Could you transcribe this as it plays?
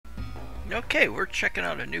Okay, we're checking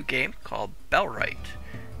out a new game called Bellwright.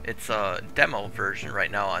 It's a demo version right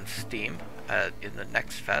now on Steam in the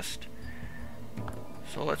Next Fest.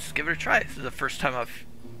 So let's give it a try. This is the first time I've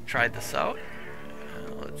tried this out.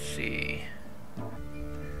 Let's see.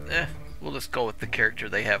 We'll just go with the character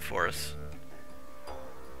they have for us.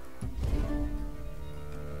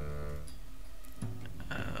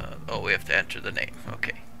 Oh, we have to enter the name.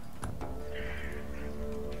 Okay.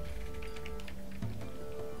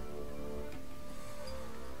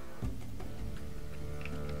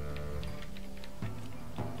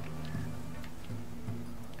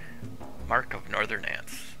 Mark of Northern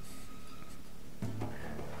Ants.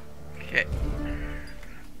 Okay.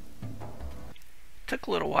 Took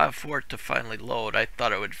a little while for it to finally load. I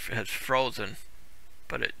thought it would have frozen,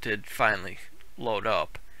 but it did finally load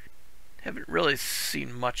up. Haven't really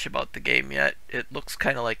seen much about the game yet. It looks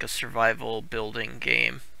kind of like a survival building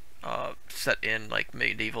game set in like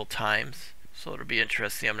medieval times. So it'll be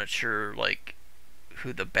interesting. I'm not sure like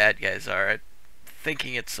who the bad guys are. I'm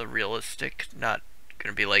thinking it's a realistic, not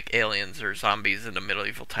going to be like aliens or zombies in the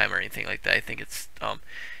medieval time or anything like that. I think it's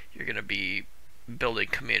you're going to be building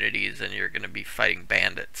communities and you're going to be fighting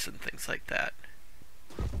bandits and things like that.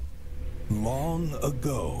 Long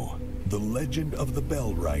ago, the legend of the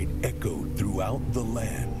Bellwright echoed throughout the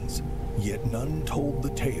lands, yet none told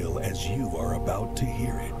the tale as you are about to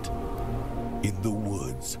hear it. In the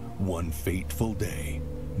woods, one fateful day,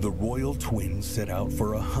 the royal twins set out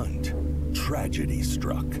for a hunt. Tragedy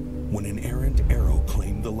struck when an errant arrow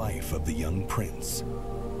claimed the life of the young prince.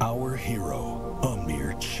 Our hero, a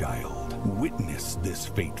mere child, witnessed this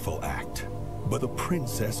fateful act. But the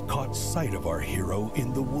princess caught sight of our hero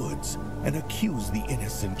in the woods and accused the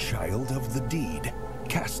innocent child of the deed,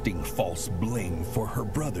 casting false blame for her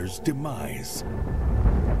brother's demise.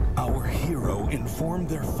 Our hero informed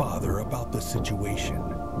their father about the situation.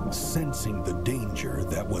 Sensing the danger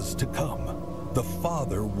that was to come, the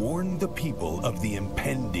father warned the people of the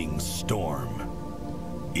impending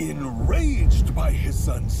storm. Enraged by his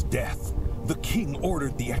son's death, the king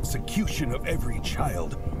ordered the execution of every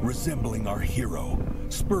child resembling our hero,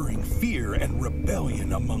 spurring fear and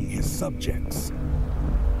rebellion among his subjects.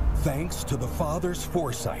 Thanks to the father's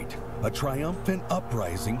foresight, a triumphant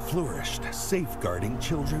uprising flourished, safeguarding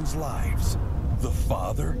children's lives. The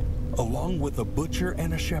father, along with a butcher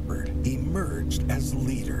and a shepherd, emerged as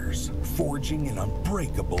leaders, forging an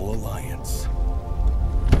unbreakable alliance.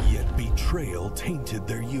 Yet betrayal tainted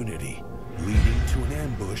their unity, leading to an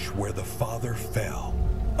ambush where the father fell.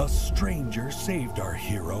 A stranger saved our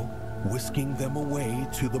hero, whisking them away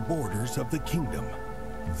to the borders of the kingdom.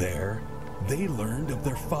 There, they learned of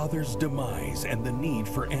their father's demise and the need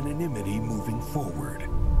for anonymity moving forward.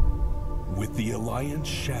 With the alliance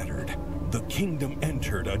shattered, the kingdom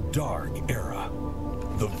entered a dark era.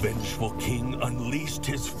 The vengeful king unleashed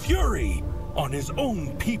his fury on his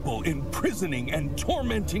own people, imprisoning and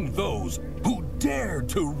tormenting those who dared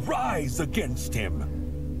to rise against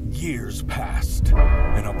him. Years passed,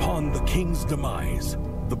 and upon the king's demise,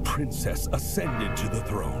 the princess ascended to the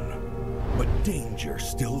throne. But danger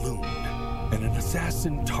still loomed, and an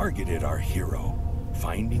assassin targeted our hero,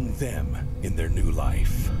 finding them in their new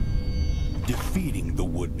life. Defeating the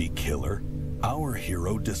would-be killer, our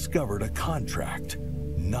hero discovered a contract,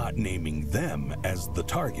 not naming them as the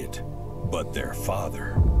target, but their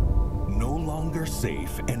father. No longer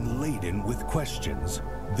safe and laden with questions,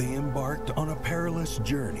 they embarked on a perilous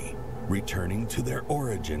journey, returning to their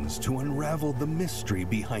origins to unravel the mystery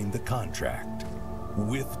behind the contract.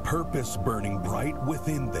 With purpose burning bright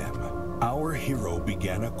within them, our hero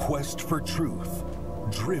began a quest for truth,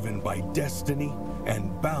 driven by destiny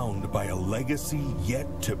and bound by a legacy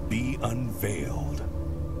yet to be unveiled.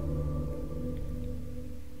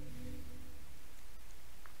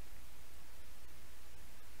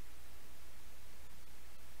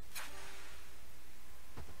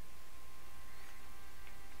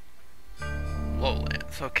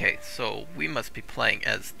 Lowlands. Okay, so we must be playing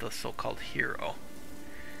as the so-called hero.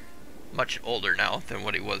 Much older now than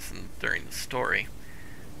what he was during the story.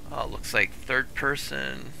 Looks like third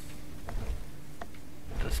person.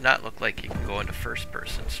 Does not look like you can go into first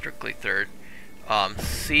person. Strictly third.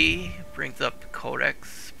 C brings up the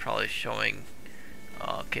codex, probably showing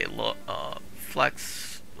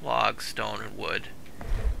flex, log, stone, and wood.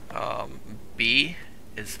 B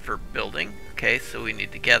is for building. Okay, so we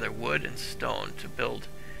need to gather wood and stone to build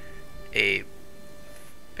a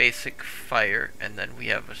basic fire, and then we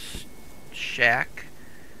have a shack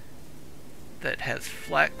that has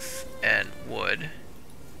flex and wood.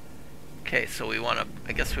 Okay, so we want to,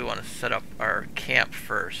 I guess we want to set up our camp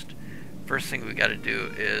first. First thing we got to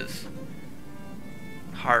do is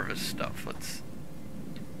harvest stuff. Let's...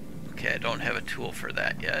 Okay, I don't have a tool for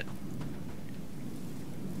that yet.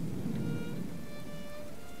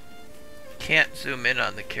 Can't zoom in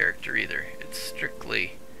on the character either. It's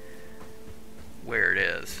strictly where it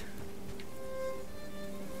is.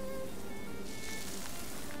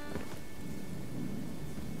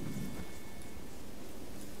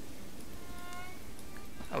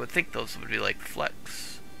 I would think those would be like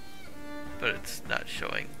flex, but it's not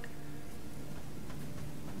showing.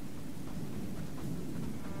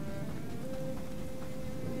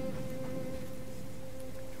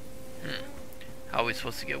 How are we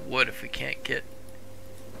supposed to get wood if we can't get...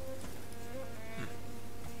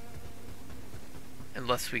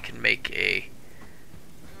 Unless we can make a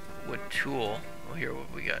wood tool. Oh, here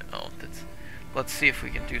what we got. Oh, that's... Let's see if we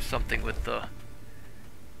can do something with the...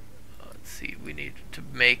 let's see, we need to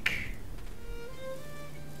make...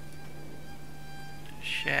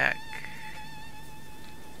 shack.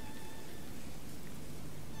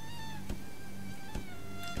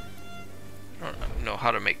 I don't know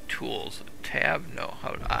how to make tools. Tab? No.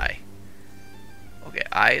 How would I? Okay,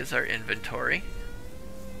 I is our inventory.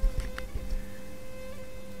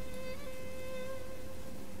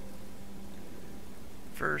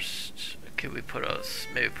 First, can we put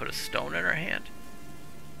maybe put a stone in our hand?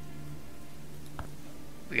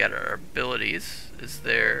 We got our abilities. Is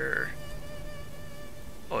there...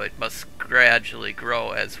 Oh, it must gradually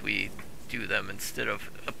grow as we do them instead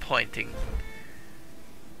of appointing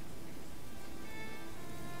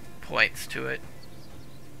points to it.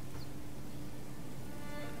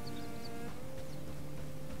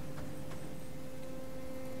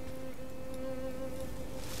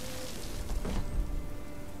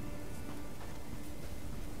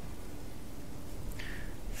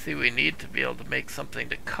 See, we need to be able to make something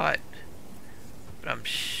to cut, but I'm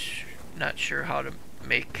not sure how to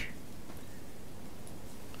make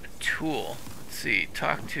a tool. Let's see,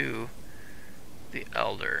 talk to the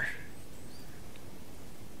elder.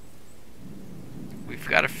 We've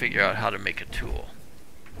got to figure out how to make a tool.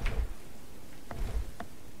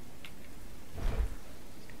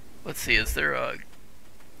 Let's see, is there a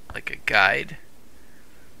like a guide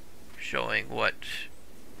showing what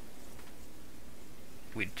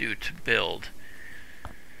we do to build?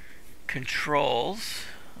 Controls.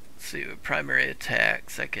 Let's see, primary attack,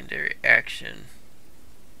 secondary action,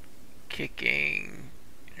 kicking,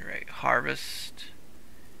 interact, harvest.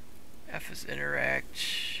 F is interact.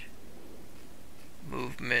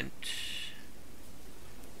 Movement,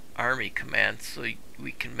 army command, so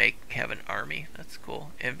we can have an army. That's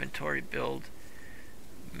cool. Inventory, build,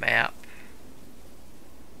 map,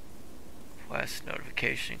 quest,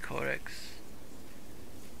 notification, codex.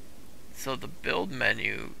 So the build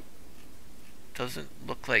menu doesn't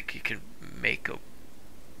look like you can make a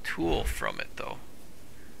tool from it though.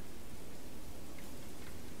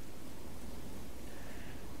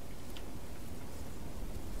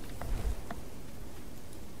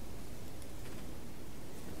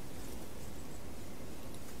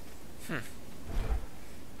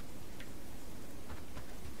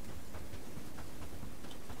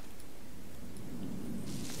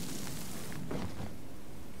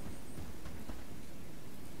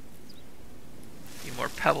 Need more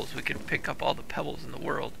pebbles. We can pick up all the pebbles in the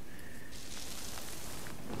world.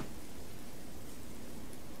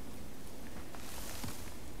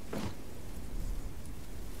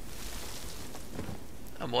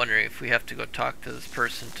 I'm wondering if we have to go talk to this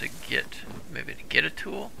person to maybe to get a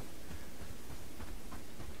tool.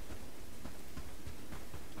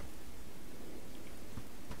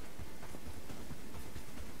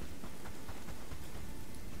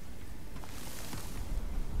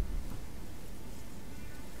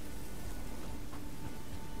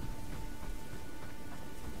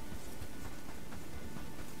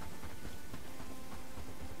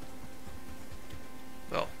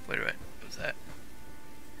 Oh, wait a minute. What was that?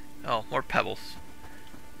 Oh, more pebbles.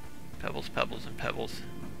 Pebbles, pebbles, and pebbles.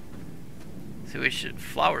 See, we should...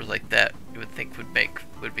 Flowers like that, you would think would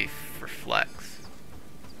be for flex.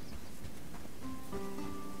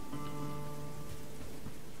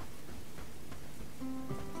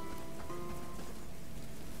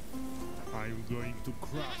 I'm going to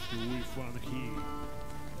crush you with one hit.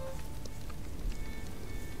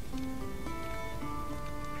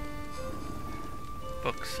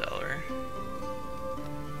 Bookseller.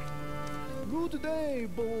 Good day,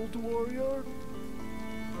 bold warrior.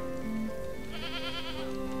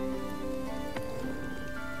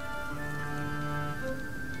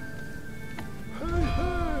 Hey,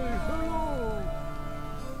 hello.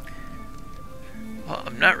 Well,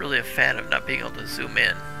 I'm not really a fan of not being able to zoom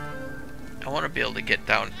in. I want to be able to get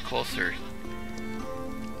down closer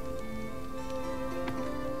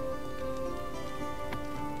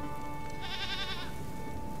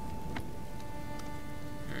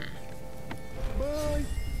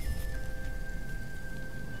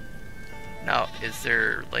is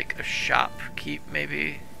there like a shop keep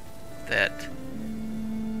maybe that,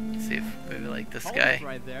 let's see if maybe like this Hold guy.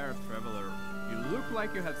 right there, traveler. You look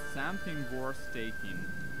like you have something worth taking.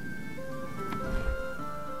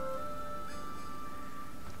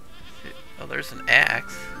 Oh, there's an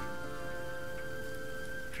axe,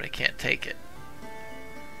 but I can't take it.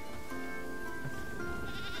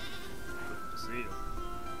 See you.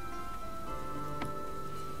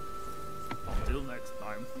 Until next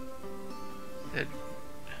time.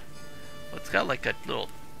 Well, it's got like a little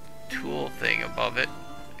tool thing above it.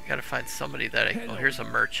 I gotta find somebody that I... Oh, here's a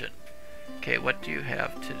merchant. Okay, what do you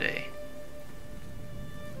have today?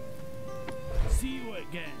 See you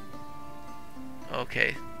again.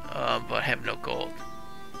 Okay, but I have no gold.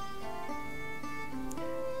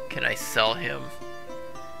 Can I sell him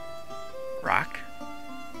rock?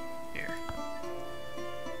 Here.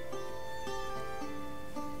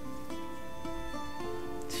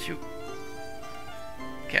 Shoot.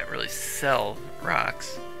 Can't really sell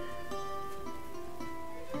rocks.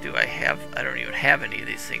 Do I have... I don't even have any of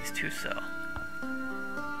these things to sell.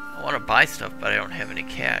 I want to buy stuff, but I don't have any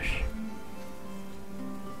cash.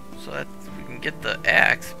 So that we can get the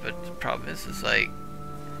axe, but the problem is like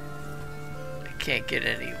I can't get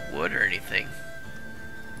any wood or anything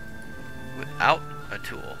without a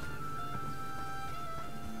tool.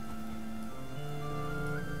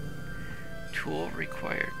 Tool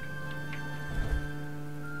required.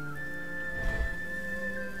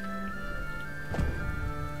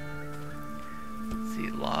 Let's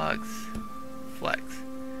see, logs, flex.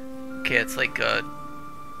 Okay, it's like a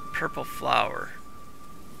purple flower.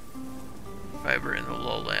 Fiber in the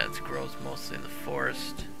lowlands, grows mostly in the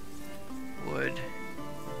forest. Wood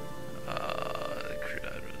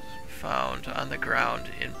found on the ground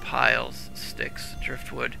in piles, sticks,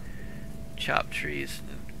 driftwood, chopped trees.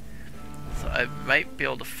 So I might be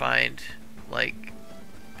able to find like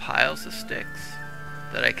piles of sticks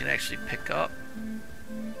that I can actually pick up.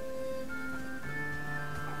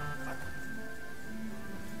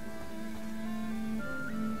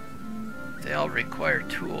 They all require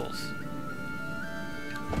tools.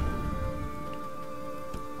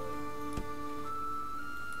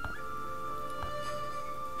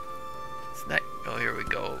 Oh, here we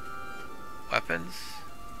go. Weapons.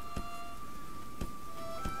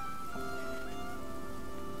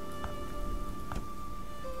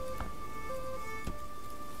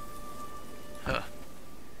 Huh.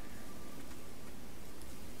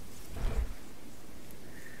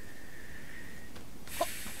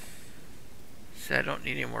 See, I don't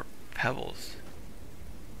need any more pebbles.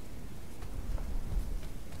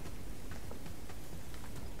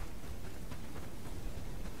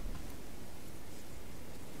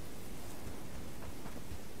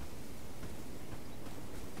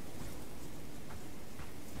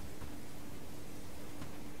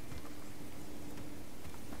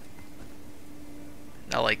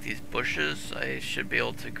 Now, like these bushes, I should be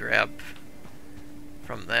able to grab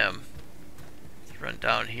from them. Let's run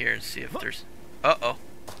down here and see if there's... Uh-oh.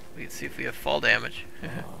 We can see if we have fall damage.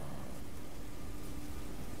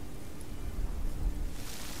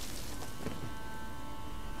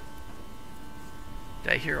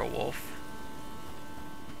 Did I hear a wolf?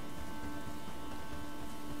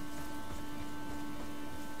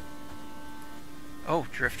 Oh,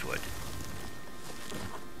 driftwood.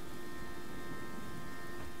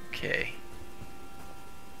 Okay.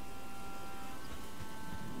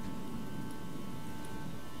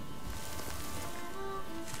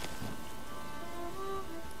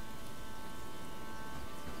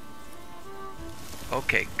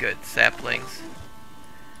 Okay, good. Saplings.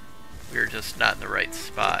 We're just not in the right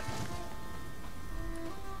spot.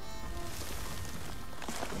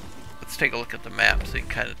 Let's take a look at the map so you can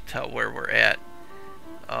kind of tell where we're at.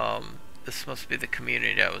 This must be the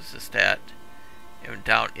community I was just at. And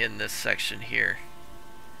down in this section here.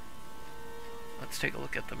 Let's take a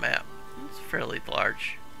look at the map. It's fairly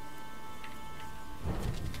large.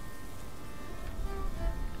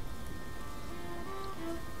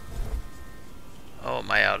 Oh,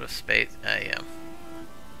 am I out of space? I am.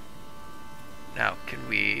 Now, can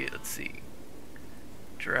we, let's see,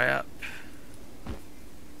 drop,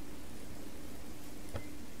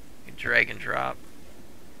 drag and drop.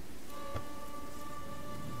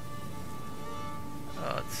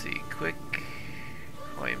 Let's see, quick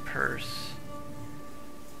coin purse.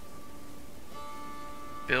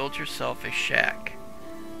 Build yourself a shack.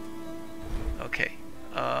 Okay,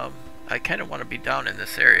 I kind of want to be down in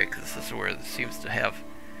this area because this is where it seems to have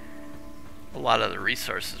a lot of the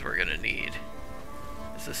resources we're going to need.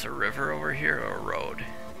 Is this a river over here or a road?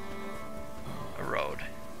 A road.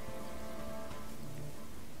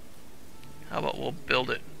 How about we'll build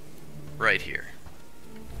it right here.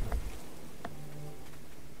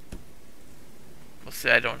 We'll see.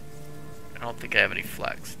 I don't think I have any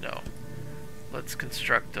flex. No. Let's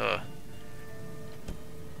construct a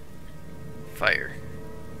fire.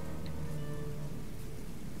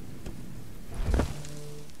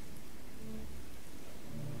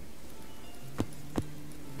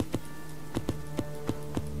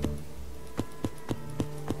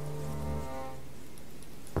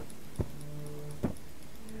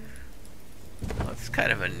 That's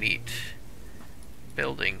kind of a neat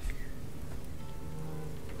building.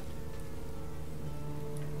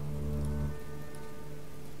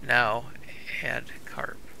 Now add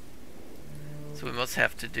carp. So we must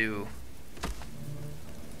have to do...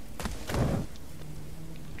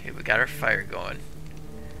 Okay, we got our fire going.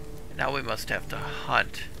 Now we must have to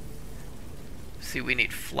hunt. See, we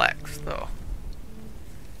need flex though.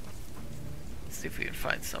 Let's see if we can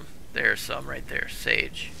find some. There's some right there.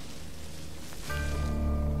 Sage.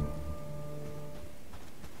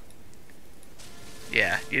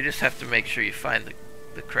 Yeah, you just have to make sure you find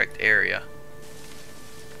the correct area.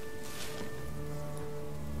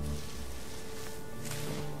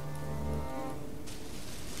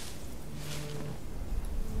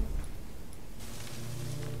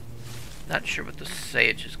 Not sure what the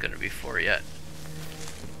sage is going to be for yet.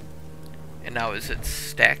 And now is it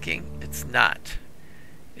stacking? It's not.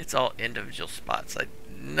 It's all individual spots. I'm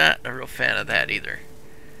not a real fan of that either.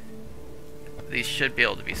 These should be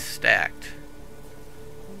able to be stacked.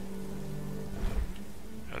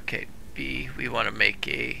 Okay, B, we want to make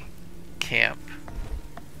a camp.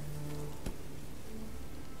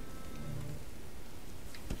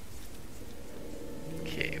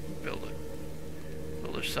 Okay, build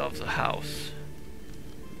ourselves a house.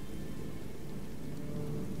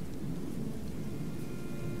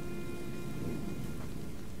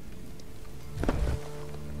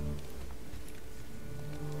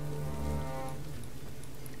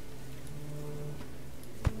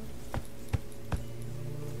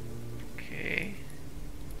 Okay,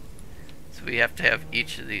 so we have to have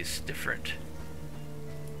each of these different.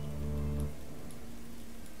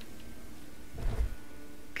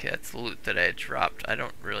 Okay, that's the loot that I had dropped. I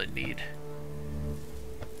don't really need...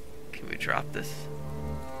 Can we drop this?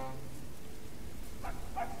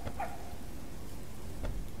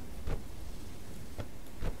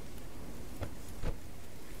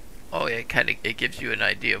 Oh yeah, it gives you an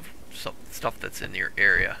idea of some stuff that's in your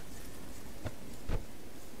area.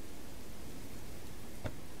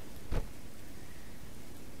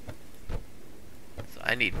 So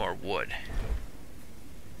I need more wood.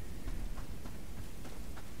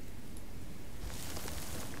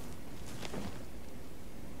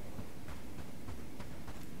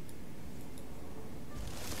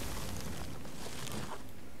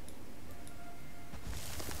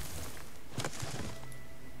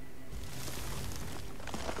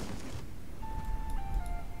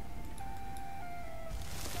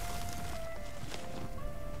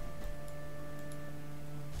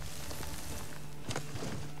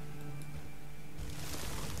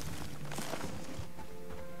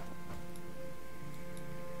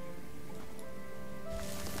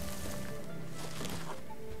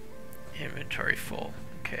 Inventory full.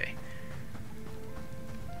 Okay.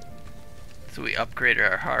 So we upgraded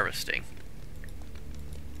our harvesting.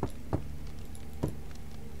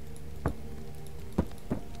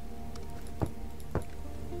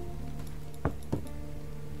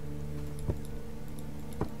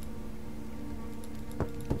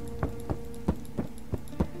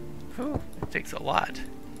 Whew, it takes a lot.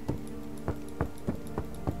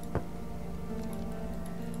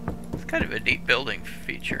 It's kind of a neat building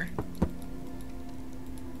feature.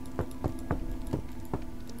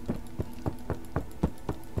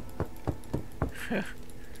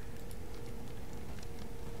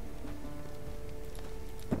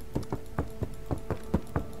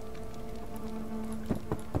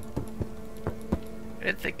 I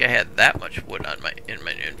didn't think I had that much wood on in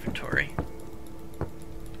my inventory.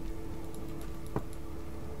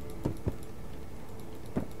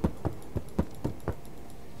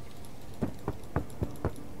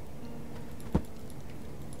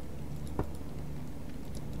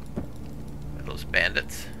 Are those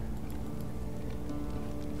bandits?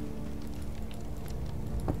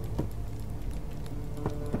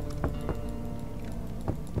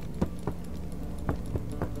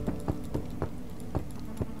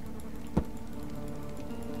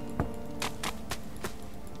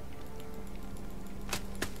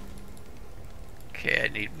 Okay, I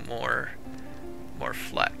need more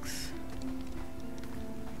flex.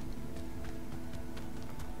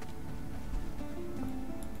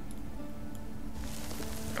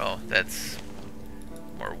 that's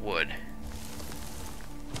more wood.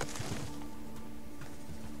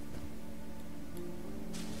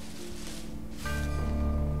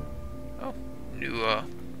 Oh, new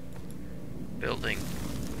building.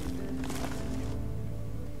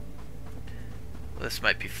 Well, this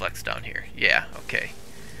might be flexed down here. Yeah, okay.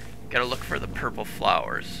 Gotta look for the purple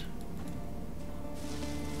flowers.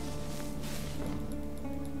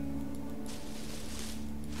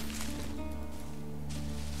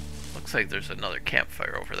 Looks like there's another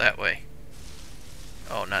campfire over that way.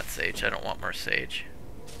 Oh, not sage. I don't want more sage.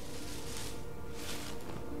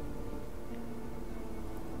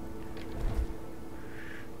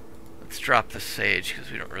 Let's drop the sage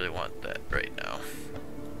because we don't really want that right now.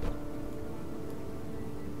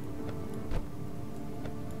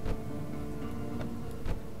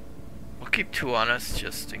 We'll keep 2 on us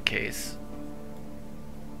just in case.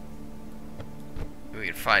 We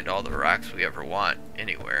can find all the rocks we ever want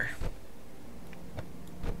anywhere.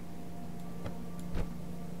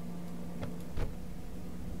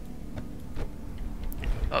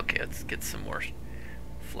 Okay, let's get some more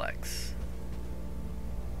flex.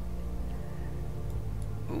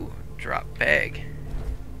 Ooh, drop bag.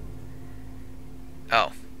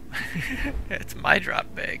 Oh, it's my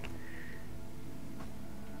drop bag.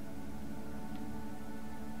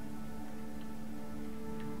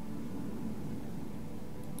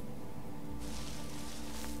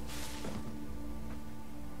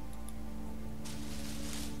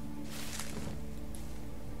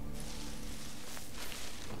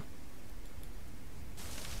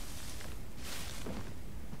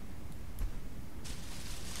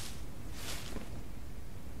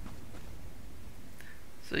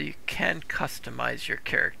 So you can customize your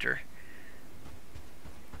character.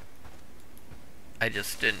 I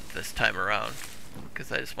just didn't this time around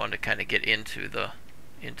because I just wanted to kind of get into the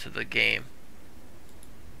game.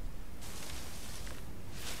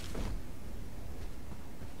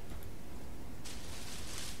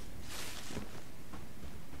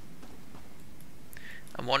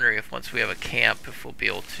 I'm wondering if once we have a camp, if we'll be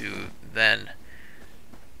able to then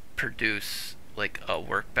produce like a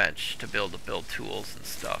workbench to build tools and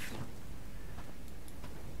stuff.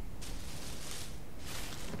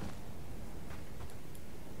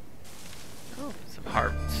 Oh,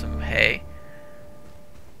 some hay.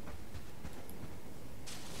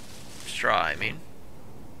 Straw, I mean.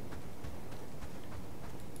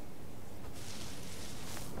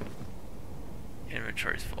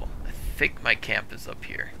 Inventory's full. I think my camp is up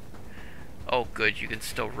here. Oh good, you can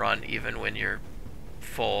still run even when you're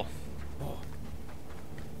full.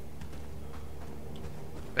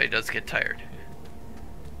 But he does get tired.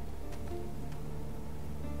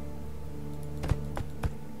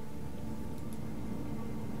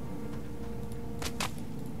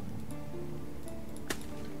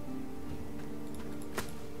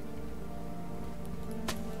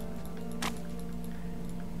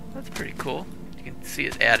 That's pretty cool. You can see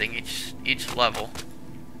it adding each level.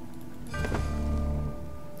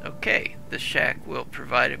 Okay, this shack will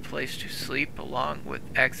provide a place to sleep along with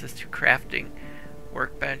access to crafting,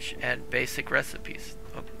 workbench, and basic recipes.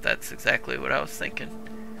 Oh, that's exactly what I was thinking.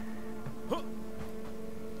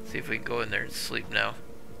 See if we can go in there and sleep now.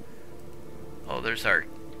 Oh, there's our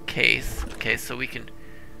case. Okay, so we can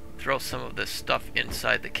throw some of this stuff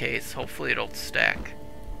inside the case. Hopefully it'll stack.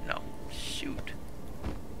 No. Shoot.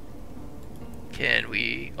 Can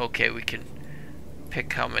we... Okay, we can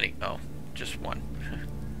pick how many... Oh, just one.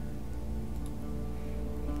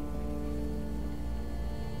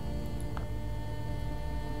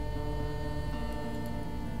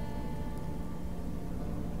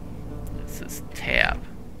 This tab.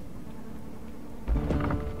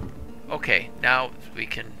 Okay, now we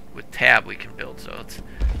can, with tab we can build, so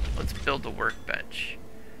let's build the workbench.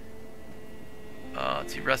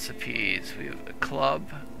 Let's see, recipes. We have a club,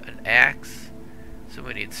 an axe, so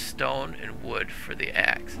we need stone and wood for the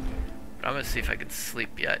axe. But I'm gonna see if I can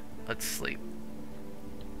sleep yet. Let's sleep.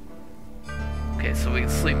 Okay, so we can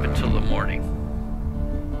sleep until the morning.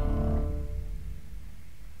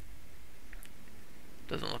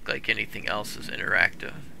 Doesn't look like anything else is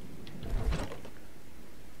interactive.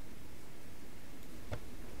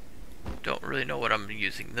 Don't really know what I'm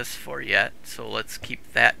using this for yet, so let's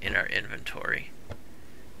keep that in our inventory.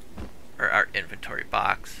 Or our inventory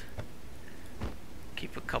box.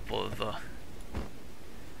 Keep a couple of the...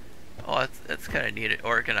 Oh, that's kind of neat. It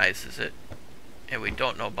organizes it. And we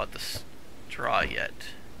don't know about the straw yet.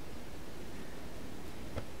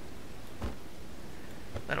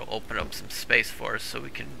 That'll open up some space for us so we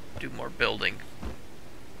can do more building.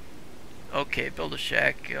 Okay, build a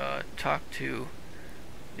shack, talk to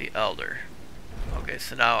the elder. Okay,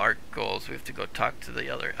 so now our goal is we have to go talk to the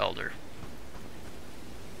other elder.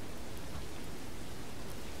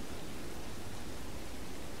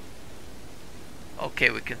 Okay,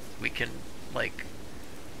 we can like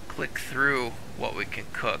click through what we can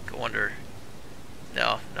cook. I wonder.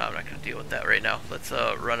 No, I'm not going to deal with that right now. Let's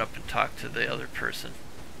run up and talk to the other person.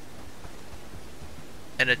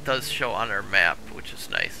 And it does show on our map, which is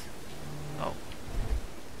nice. Oh.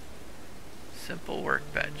 Simple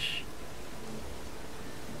workbench.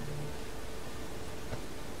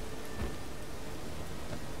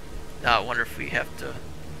 Now I wonder if we have to...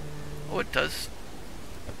 Oh, it does.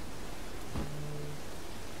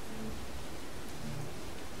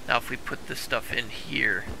 Now if we put this stuff in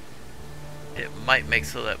here, it might make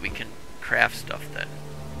so that we can craft stuff then.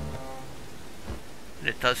 And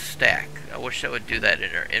it does stack. I wish I would do that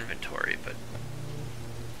in our inventory, but...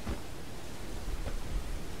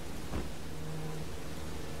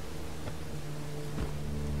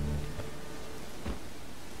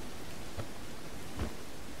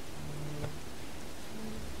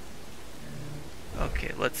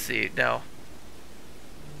 Okay, let's see now.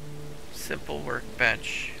 Simple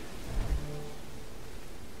workbench.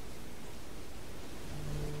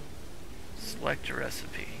 Select a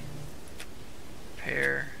recipe.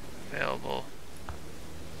 Prepare, available.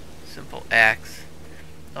 Simple axe.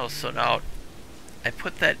 Oh, so now I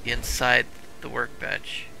put that inside the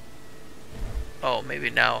workbench. Oh, maybe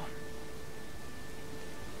now.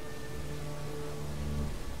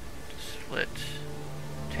 Split.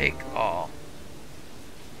 Take all.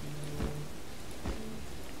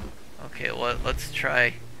 Okay, well, let's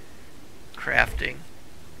try crafting.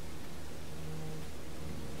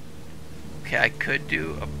 Okay, I could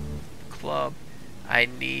do a club. I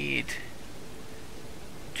need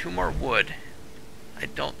 2 more wood. I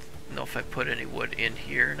don't know if I put any wood in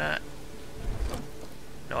here or not.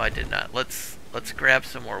 No, I did not. Let's grab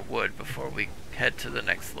some more wood before we head to the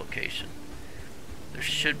next location. There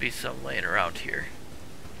should be some laying around here.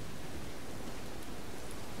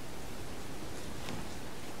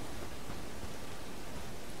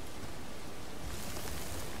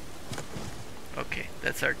 Okay,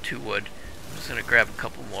 that's our 2 wood. I'm just gonna grab a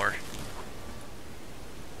couple more.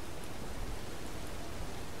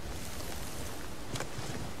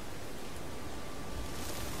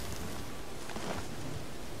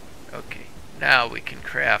 Okay, now we can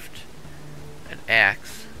craft an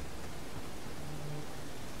axe.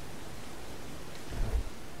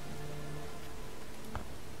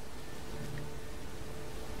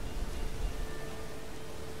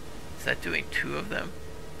 Is that doing 2 of them?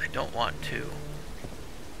 I don't want 2.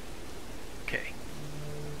 Okay.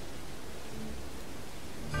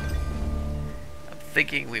 I'm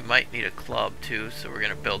thinking we might need a club too, so we're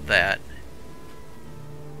gonna build that.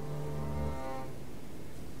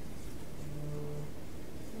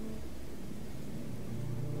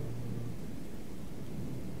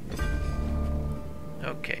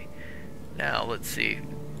 Okay. Now let's see.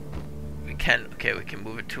 We can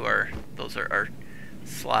move it to our, those are our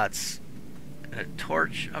slots. And a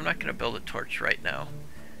torch. I'm not gonna build a torch right now.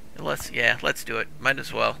 Unless, yeah, let's do it. Might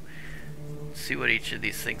as well. See what each of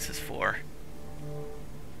these things is for.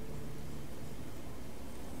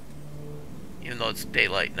 Even though it's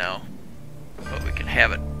daylight now. But we can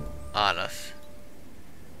have it on us.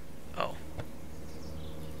 Oh.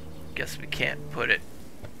 Guess we can't put it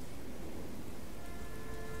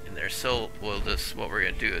in there. So we'll just, what we're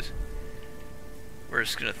gonna do is we're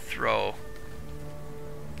just gonna throw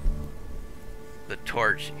the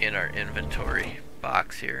torch in our inventory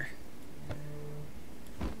box here.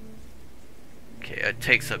 Okay, it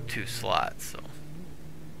takes up 2 slots,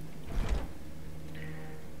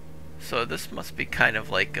 so this must be kind of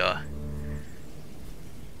like a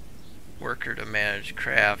worker to manage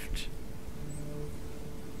craft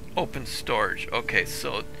open storage. Okay,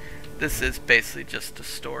 so this is basically just a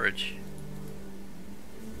storage.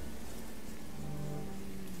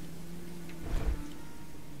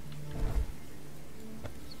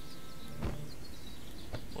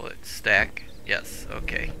 Will it stack? Yes,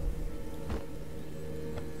 okay.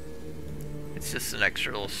 It's just an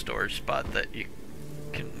extra little storage spot that you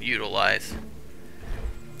can utilize.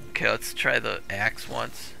 Okay, let's try the axe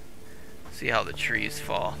once. See how the trees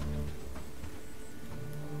fall.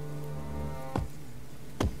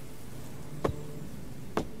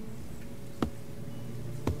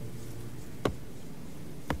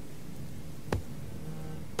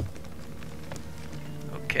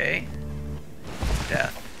 Okay.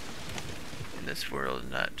 Death. In this world,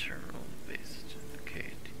 not terminal based.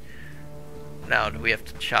 Okay. Now, do we have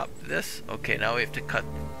to chop this? Okay, now we have to cut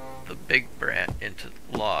the big branch into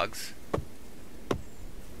logs.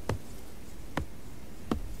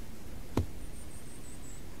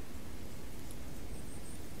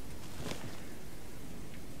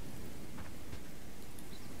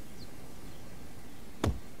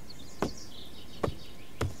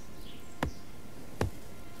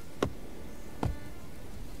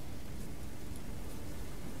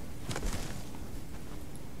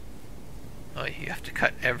 Oh, you have to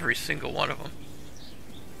cut every single one of them.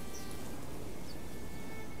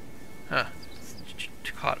 Huh.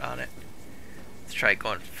 It's caught on it. Let's try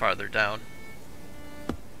going farther down.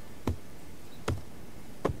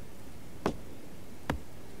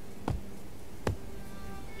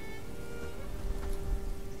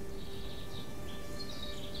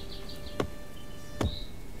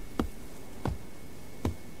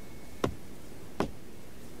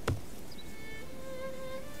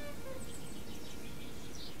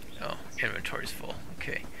 Oh, inventory's full.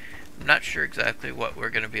 Okay. I'm not sure exactly what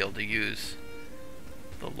we're going to be able to use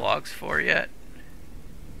the logs for yet.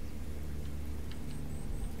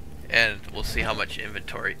 And we'll see how much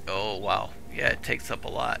inventory. Oh, wow. Yeah, it takes up a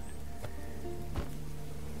lot.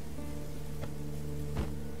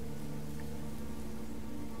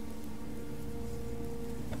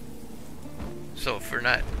 So if we're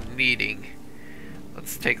not needing,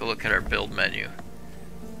 let's take a look at our build menu.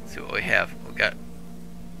 See what we have. We got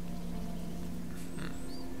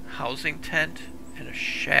housing tent and a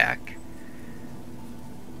shack,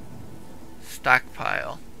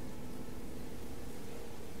 stockpile.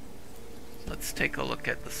 Let's take a look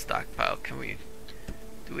at the stockpile.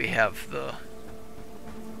 Do we have the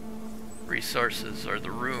resources or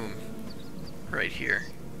the room right here?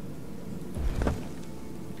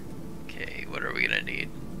 Okay, what are we gonna need?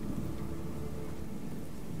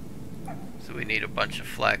 So we need a bunch of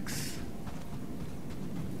flex.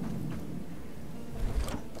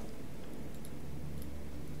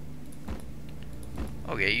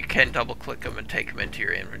 Okay, you can double click them and take them into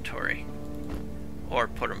your inventory. Or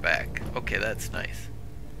put them back. Okay, that's nice.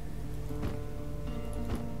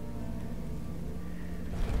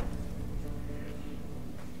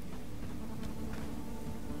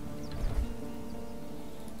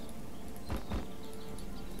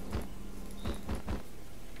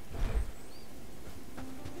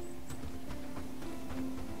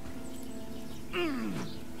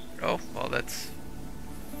 Oh, well, that's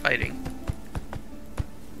fighting.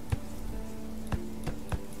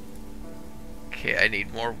 Okay, I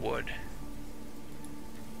need more wood.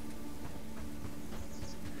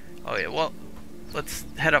 Oh yeah, well, let's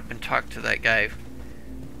head up and talk to that guy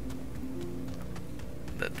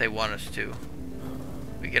that they want us to.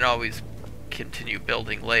 We can always continue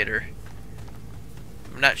building later.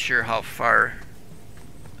 I'm not sure how far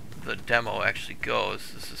the demo actually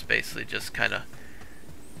goes. This is basically just kind of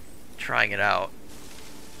trying it out.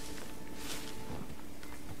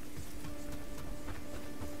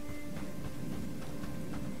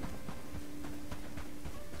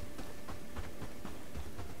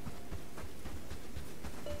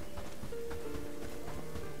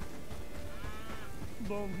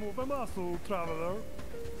 Don't move a muscle, traveler.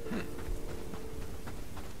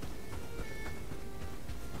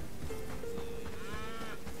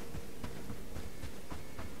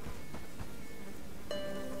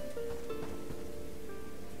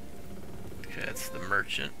 Okay, that's the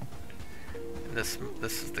merchant. And this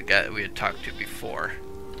is the guy that we had talked to before.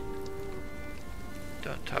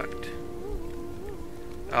 Don't talk to.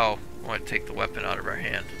 Oh, I want to take the weapon out of our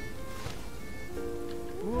hand.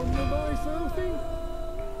 Wanna buy something?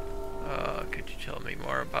 Could you tell me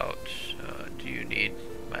more about, do you need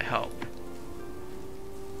my help?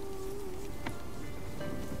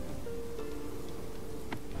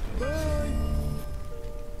 Bye.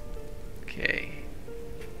 Okay.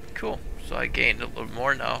 Cool. So I gained a little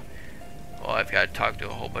more now. Well, I've got to talk to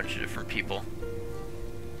a whole bunch of different people.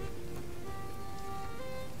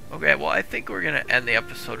 Okay, well, I think we're going to end the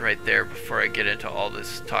episode right there before I get into all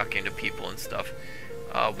this talking to people and stuff.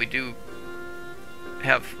 We do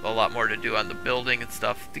have a lot more to do on the building and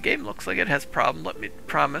stuff. The game looks like it has problems.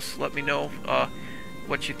 Let me know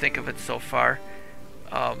what you think of it so far.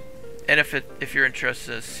 And if you're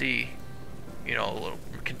interested to see, you know, a little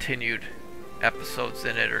continued episodes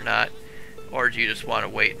in it or not, or do you just want to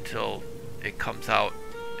wait until it comes out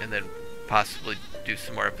and then possibly do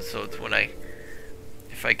some more episodes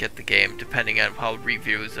if I get the game, depending on how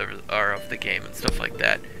reviews are of the game and stuff like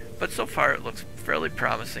that. But so far it looks fairly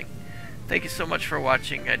promising. Thank you so much for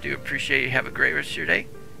watching. I do appreciate you. Have a great rest of your day,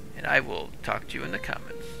 and I will talk to you in the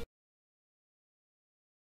comments.